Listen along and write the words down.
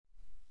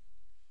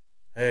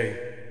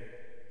Hey,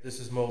 this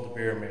is Mo the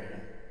Beer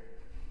Man,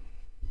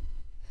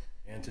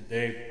 and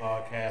today's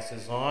podcast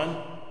is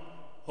on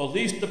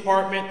police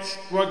department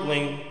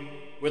struggling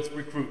with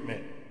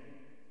recruitment.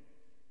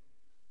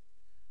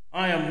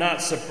 I am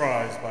not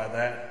surprised by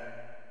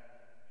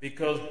that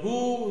because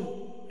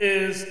who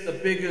is the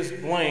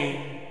biggest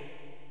blame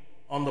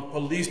on the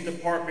police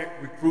department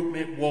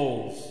recruitment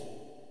woes?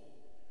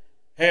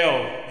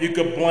 Hell, you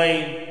could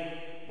blame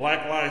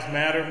Black Lives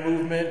Matter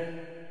movement,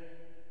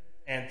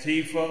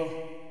 Antifa,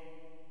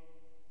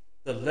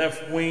 the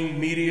left-wing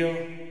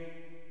media,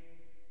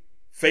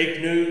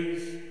 fake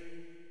news.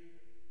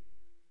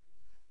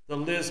 The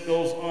list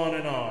goes on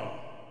and on.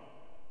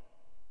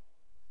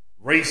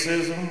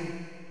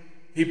 Racism,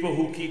 people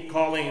who keep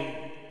calling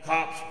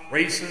cops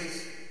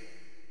racist.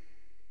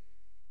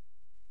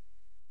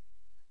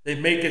 They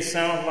make it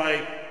sound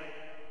like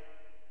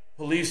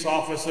police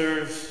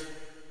officers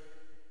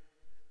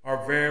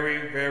are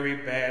very, very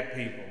bad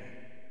people.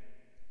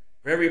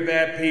 Very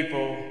bad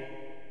people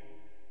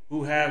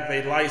who have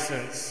a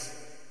license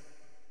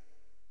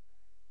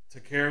to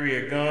carry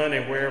a gun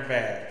and wear a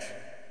badge.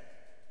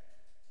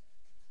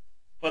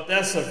 But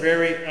that's a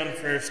very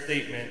unfair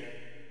statement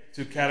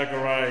to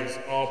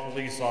categorize all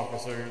police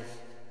officers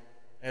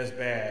as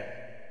bad.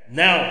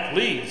 Now,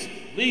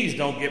 please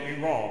don't get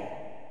me wrong.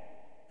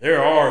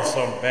 There are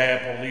some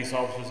bad police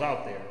officers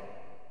out there,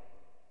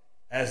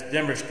 as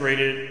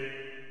demonstrated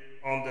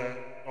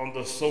on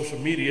the social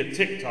media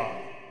TikTok.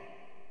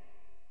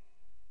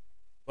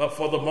 But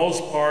for the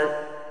most part,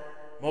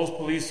 most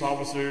police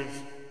officers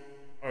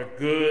are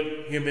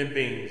good human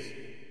beings.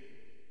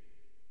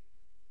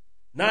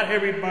 Not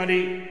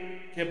everybody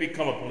can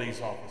become a police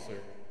officer.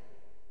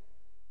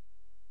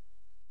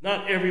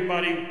 Not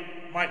everybody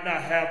might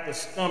not have the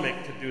stomach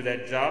to do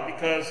that job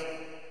because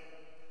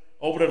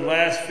over the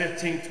last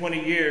 15,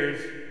 20 years,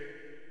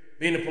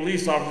 being a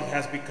police officer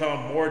has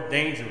become more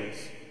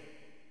dangerous.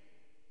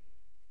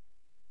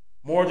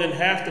 More than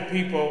half the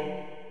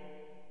people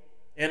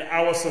in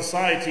our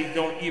society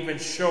don't even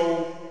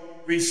show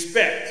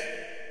respect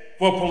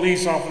for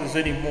police officers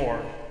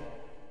anymore.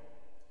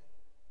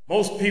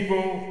 Most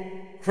people,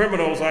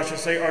 criminals I should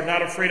say, are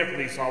not afraid of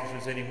police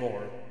officers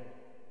anymore.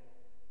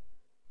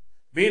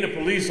 Being a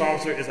police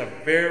officer is a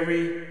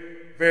very,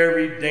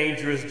 very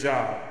dangerous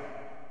job.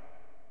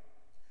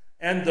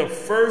 And the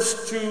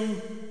first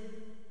two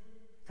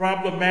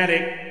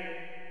problematic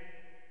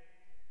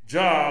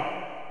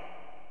job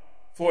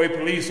for a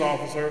police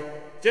officer,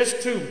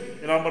 just two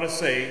that I'm going to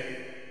say,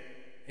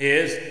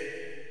 is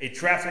a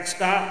traffic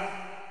stop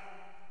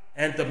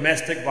and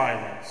domestic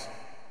violence.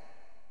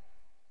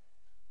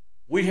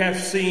 We have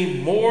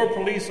seen more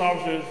police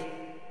officers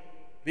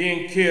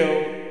being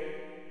killed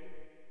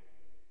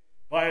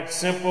by a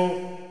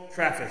simple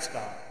traffic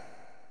stop.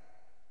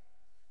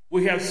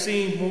 We have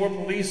seen more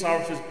police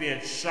officers being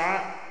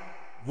shot,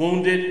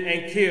 wounded,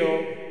 and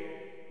killed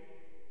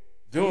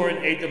during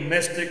a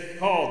domestic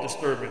call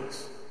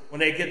disturbance. When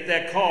they get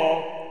that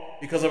call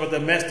because of a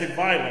domestic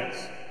violence.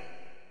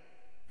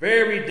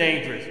 Very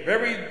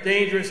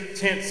dangerous,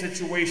 tense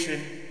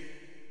situation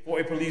for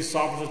a police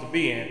officer to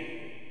be in.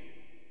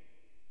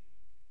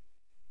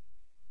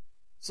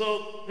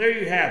 So there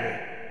you have it.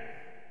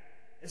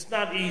 It's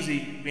not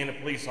easy being a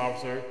police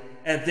officer,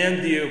 and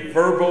then the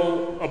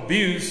verbal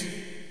abuse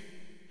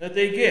that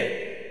they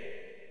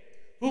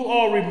get. Who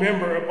all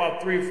remember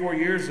about 3 or 4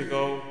 years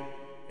ago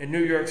in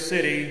New York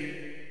City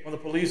when the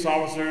police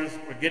officers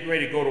were getting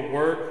ready to go to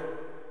work,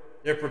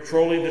 they're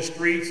patrolling the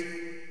streets,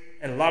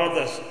 and a lot of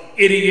the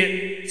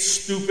idiot,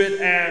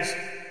 stupid-ass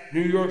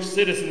New York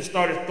citizens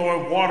started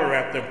throwing water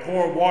at them,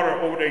 pouring water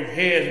over their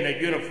heads and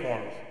their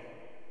uniforms.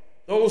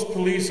 Those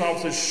police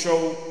officers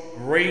showed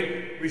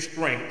great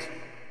restraint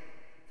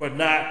for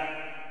not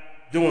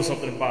doing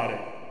something about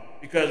it.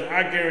 Because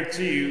I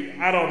guarantee you,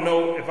 I don't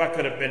know if I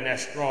could have been that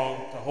strong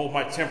to hold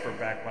my temper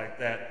back like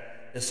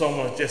that if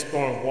someone's just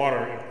throwing water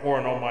and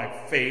pouring on my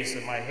face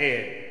and my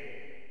head.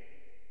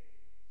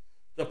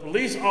 The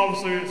police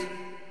officers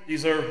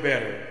deserve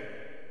better.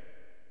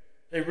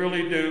 They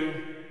really do.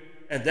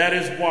 And that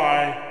is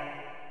why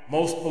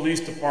most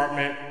police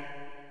departments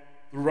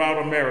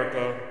throughout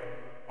America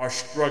are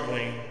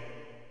struggling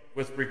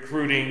with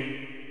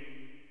recruiting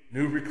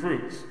new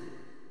recruits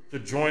to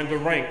join the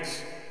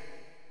ranks.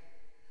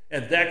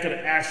 And that could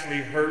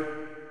actually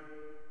hurt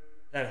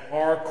that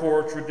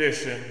hardcore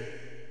tradition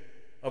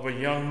of a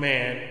young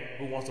man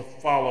who wants to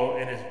follow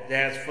in his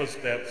dad's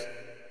footsteps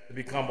to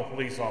become a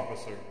police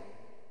officer.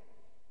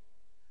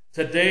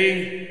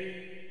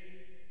 Today,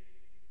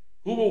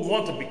 who would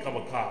want to become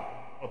a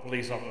cop, a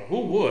police officer?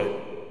 Who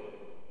would?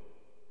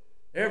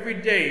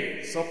 Every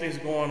day, something's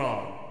going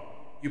on.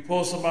 You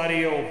pull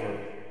somebody over,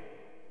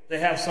 they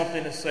have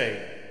something to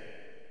say.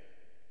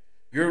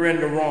 You're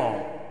in the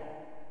wrong.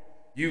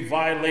 You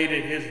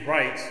violated his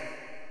rights.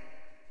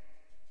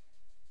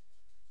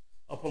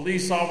 A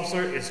police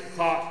officer is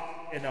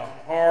caught in a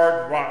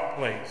hard rock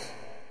place.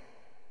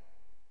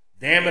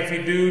 Damn if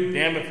you do,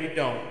 damn if you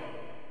don't.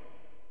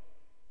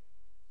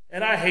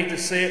 And I hate to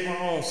say it my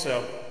own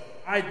self.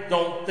 I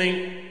don't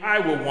think I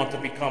will want to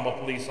become a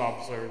police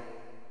officer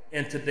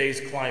in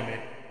today's climate.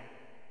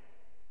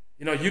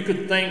 You know, you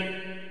could thank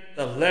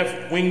the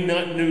left-wing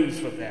nut news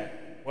for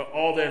that, with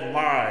all their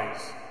lies.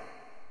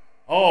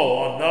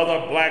 Oh,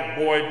 another black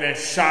boy been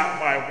shot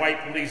by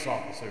white police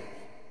officers.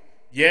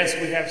 Yes,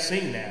 we have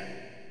seen that.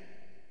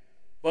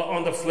 But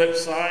on the flip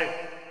side,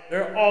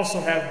 there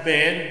also have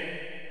been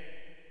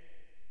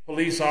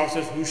police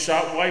officers who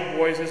shot white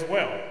boys as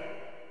well.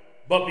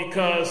 But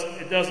because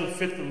it doesn't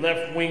fit the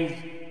left-wing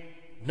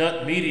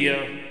nut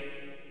media,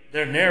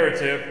 their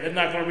narrative, they're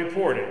not going to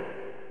report it.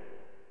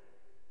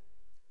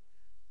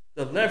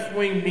 The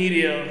left-wing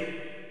media,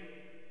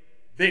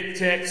 big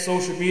tech,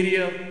 social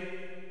media,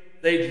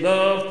 they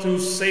love to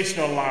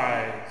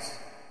sensationalize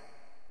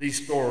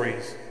these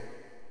stories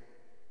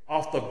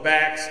off the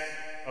backs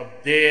of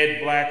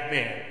dead black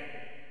men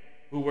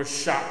who were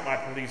shot by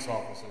police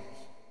officers.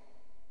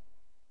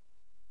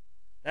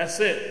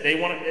 That's it.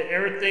 They want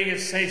everything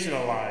is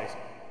sensationalized,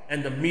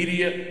 and the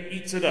media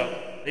eats it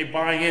up. They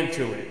buy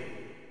into it.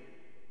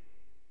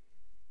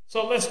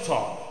 So let's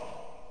talk.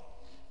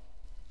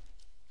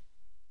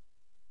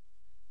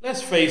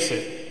 Let's face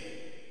it.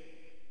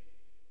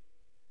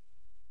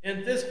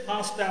 In this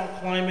hostile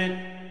climate,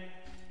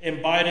 in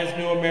Biden's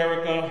new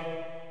America,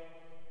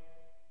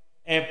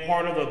 and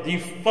part of the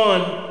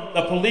defund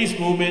the police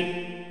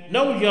movement,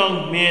 no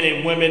young men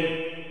and women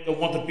that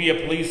want to be a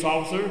police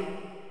officer.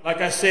 Like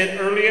I said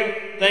earlier,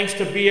 thanks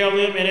to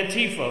BLM and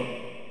Antifa,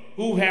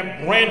 who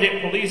have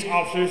branded police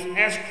officers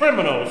as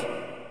criminals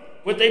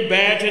with a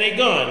badge and a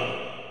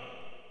gun.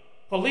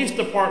 Police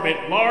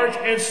department, large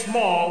and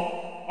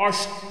small, are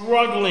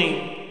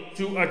struggling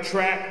to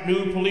attract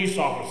new police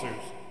officers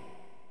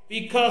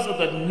because of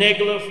the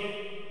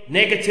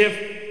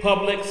negative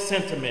public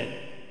sentiment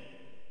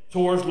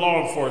towards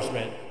law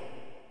enforcement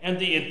and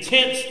the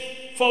intense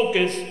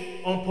focus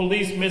on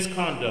police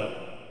misconduct.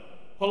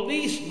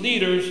 Police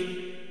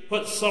leaders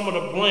put some of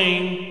the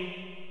blame,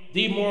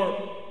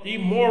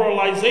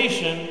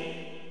 demoralization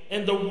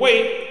in the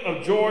wake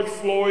of George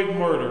Floyd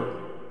murder.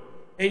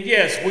 And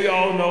yes, we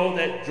all know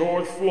that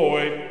George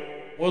Floyd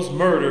was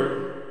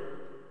murdered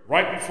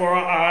right before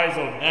our eyes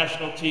on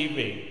national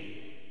TV.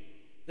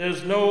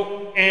 There's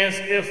no ands,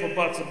 ifs, or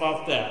buts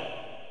about that.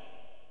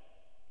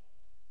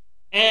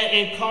 And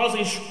in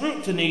causing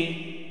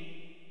scrutiny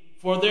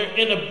for their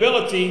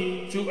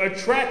inability to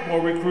attract more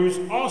recruits,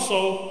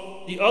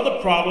 also the other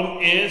problem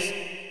is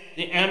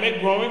the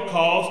amid growing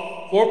calls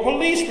for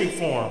police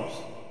reforms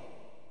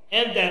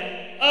and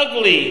that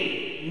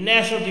ugly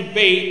national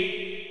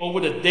debate over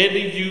the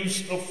deadly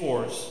use of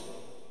force.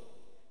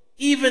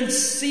 Even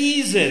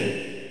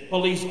seasoned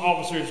police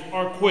officers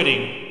are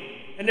quitting,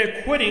 and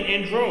they're quitting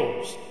in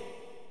droves.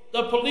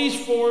 The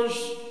police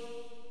force,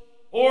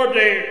 or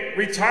they're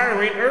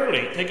retiring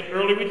early, taking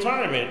early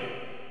retirement.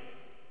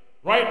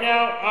 Right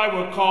now, I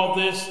would call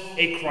this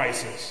a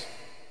crisis.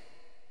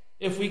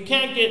 If we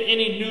can't get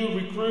any new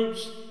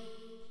recruits,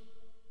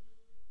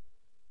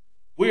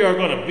 we are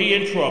going to be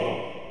in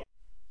trouble.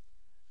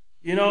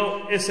 You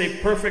know, it's a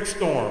perfect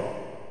storm.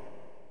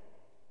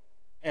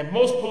 And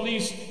most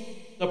police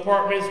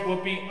departments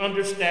will be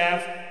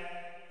understaffed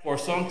for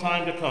some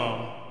time to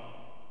come.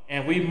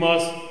 And we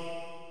must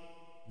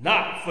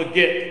not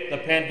forget the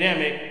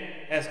pandemic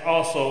has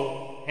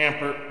also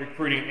hampered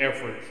recruiting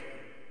efforts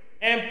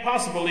and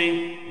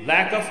possibly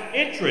lack of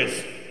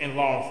interest in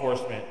law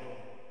enforcement.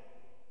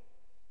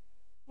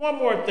 One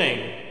more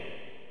thing.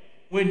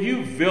 When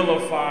you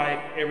vilify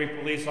every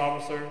police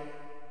officer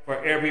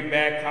for every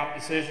bad cop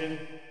decision,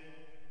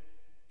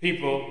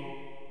 people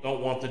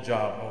don't want the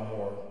job no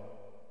more.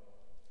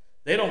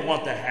 They don't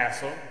want the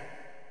hassle.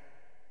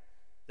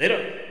 They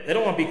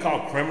don't want to be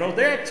called criminals.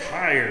 They're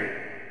tired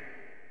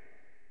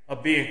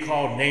of being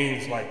called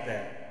names like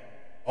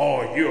that.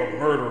 Oh, you're a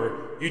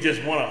murderer. You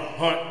just want to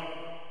hunt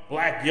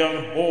black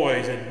young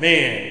boys and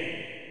men.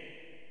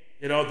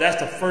 You know,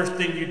 that's the first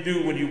thing you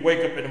do when you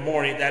wake up in the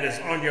morning, that is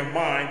on your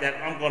mind,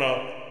 that I'm going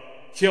to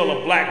kill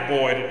a black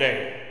boy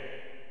today.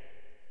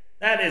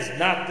 That is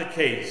not the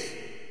case.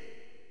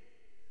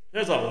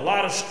 There's a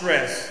lot of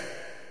stress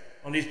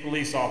on these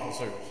police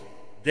officers,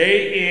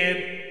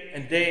 day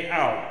in and day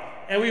out.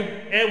 And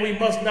we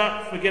must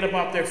not forget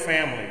about their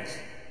families.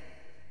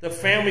 The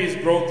families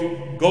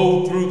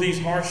go through these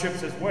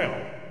hardships as well.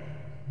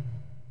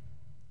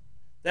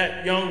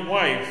 That young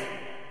wife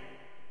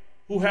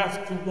who has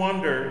to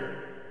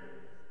wonder,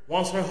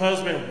 once her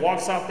husband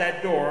walks out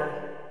that door,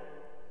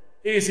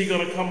 is he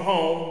going to come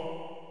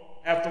home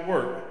after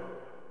work?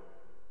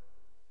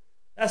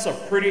 That's a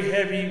pretty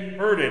heavy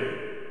burden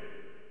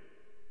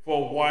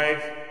for a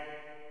wife,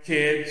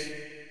 kids,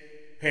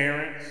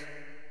 parents,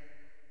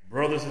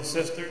 brothers and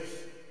sisters,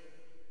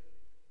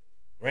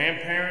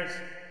 grandparents.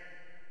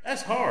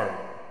 That's hard.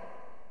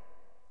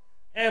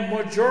 And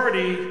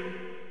majority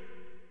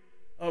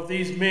of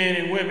these men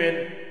and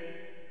women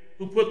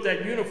who put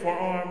that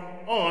uniform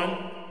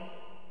on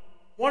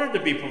wanted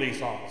to be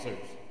police officers.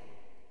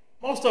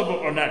 Most of them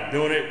are not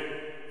doing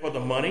it for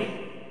the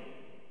money.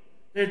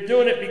 They're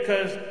doing it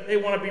because they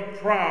want to be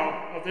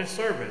proud of their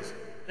service.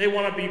 They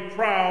want to be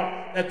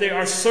proud that they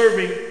are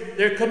serving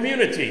their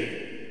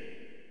community.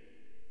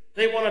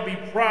 They want to be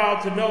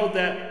proud to know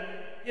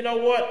that, you know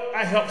what,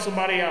 I helped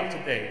somebody out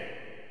today.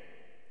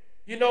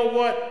 You know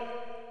what,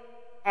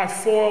 I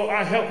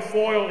helped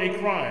foil a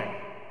crime.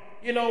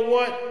 You know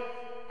what,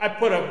 I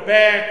put a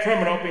bad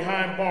criminal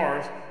behind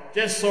bars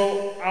just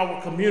so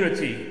our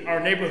community, our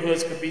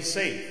neighborhoods could be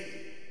safe.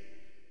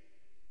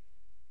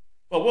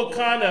 But what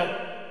kind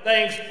of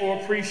thanks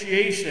or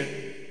appreciation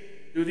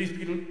do these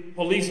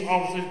police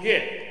officers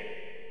get?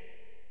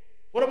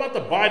 What about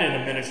the Biden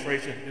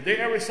administration? Did they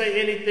ever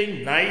say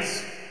anything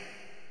nice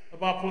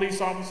about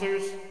police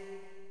officers?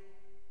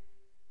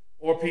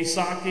 Or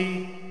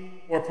Psaki,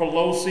 or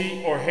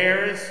Pelosi, or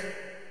Harris?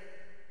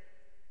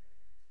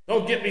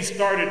 Don't get me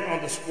started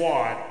on the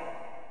squad,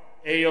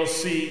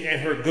 AOC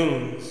and her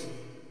goons,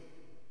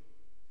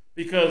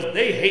 because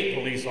they hate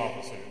police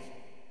officers,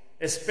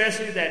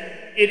 especially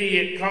that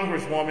idiot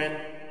Congresswoman,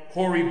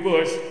 Cori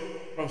Bush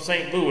from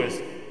St. Louis.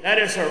 That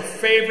is her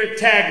favorite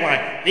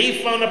tagline,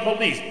 defund the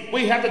police.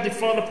 We have to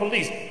defund the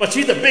police. But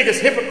she's the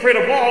biggest hypocrite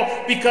of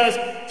all because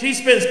she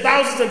spends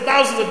thousands and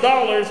thousands of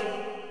dollars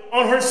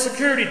on her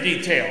security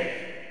detail.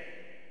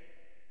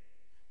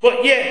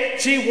 But yet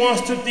she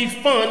wants to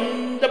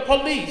defund the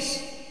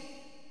police.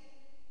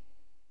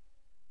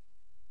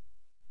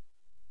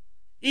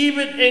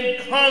 Even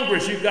in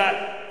Congress, you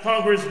got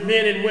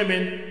congressmen and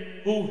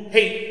women who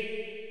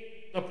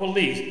hate the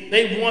police.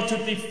 They want to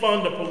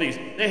defund the police.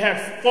 They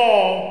have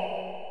fallen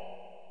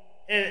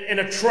in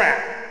a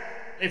trap.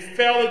 They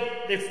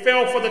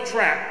fell for the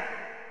trap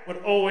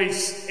with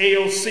always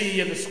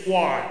AOC and the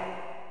squad.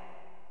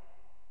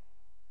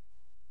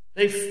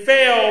 They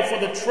fell for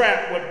the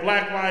trap with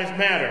Black Lives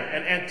Matter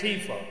and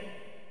Antifa.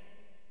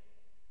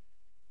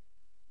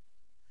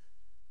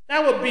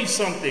 That would be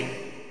something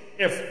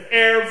if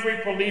every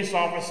police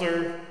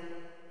officer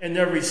in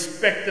their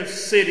respective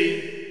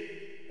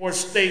city or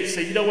state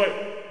said, you know what,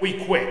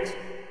 we quit.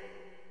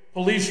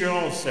 Police your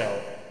own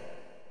self.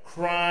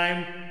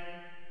 Crime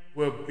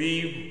will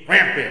be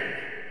rampant.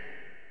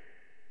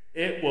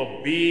 It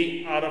will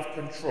be out of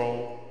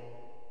control.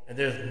 And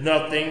there's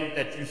nothing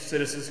that you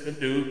citizens can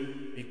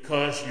do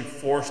because you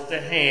forced the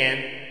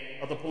hand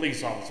of the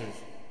police officers.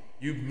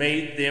 You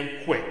made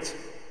them quit.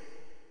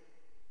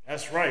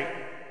 That's right.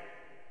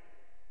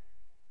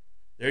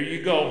 There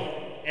you go,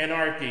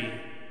 anarchy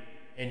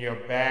in your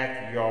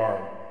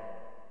backyard.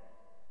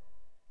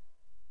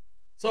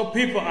 So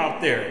people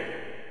out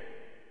there,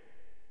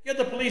 give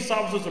the police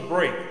officers a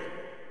break.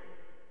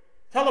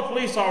 Tell a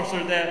police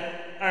officer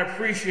that I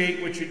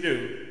appreciate what you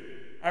do.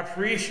 I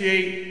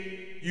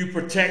appreciate you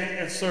protect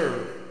and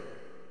serve.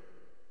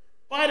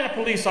 Buy that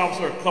police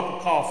officer a cup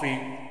of coffee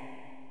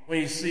when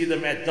you see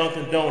them at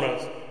Dunkin'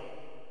 Donuts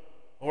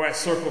or at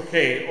Circle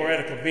K or at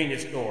a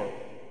convenience store.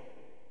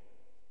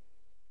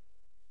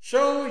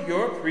 Show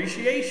your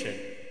appreciation,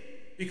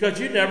 because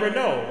you never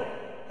know.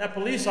 That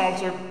police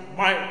officer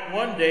might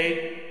one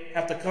day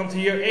have to come to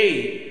your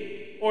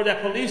aid, or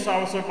that police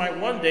officer might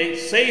one day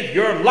save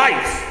your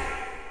life.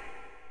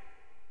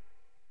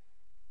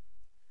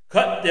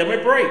 Cut them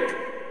a break.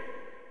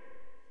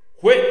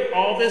 Quit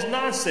all this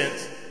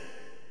nonsense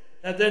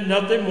that they're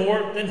nothing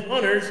more than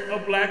hunters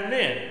of black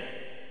men.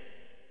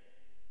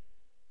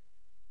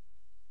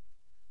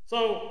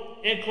 So,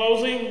 in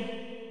closing,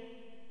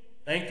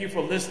 thank you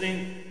for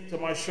listening to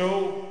my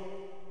show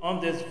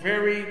on this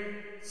very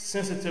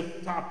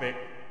sensitive topic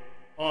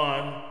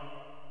on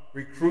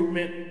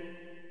recruitment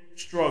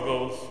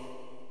struggles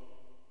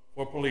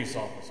for police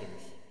officers.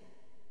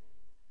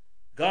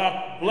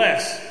 God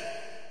bless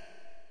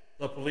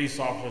the police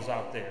officers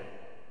out there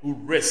who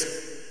risk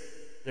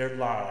their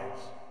lives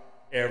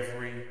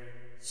every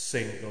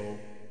single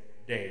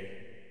day.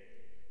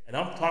 And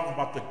I'm talking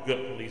about the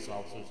good police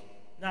officers,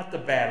 not the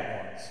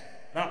bad ones.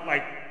 Not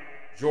like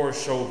George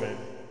Chauvin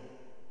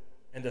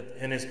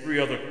and his three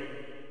other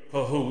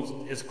cahoots,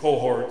 his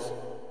cohorts.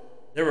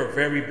 They were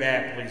very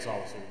bad police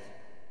officers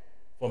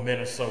for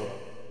Minnesota.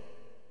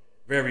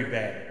 Very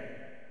bad.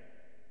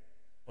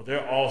 But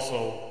there are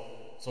also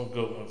some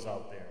good ones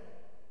out there.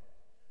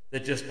 They're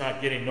just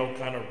not getting no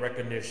kind of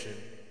recognition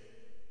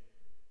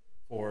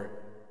for it.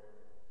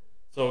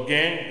 So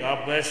again,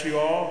 God bless you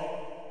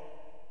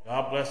all.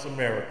 God bless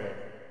America.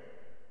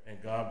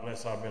 And God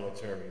bless our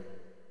military.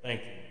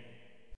 Thank you.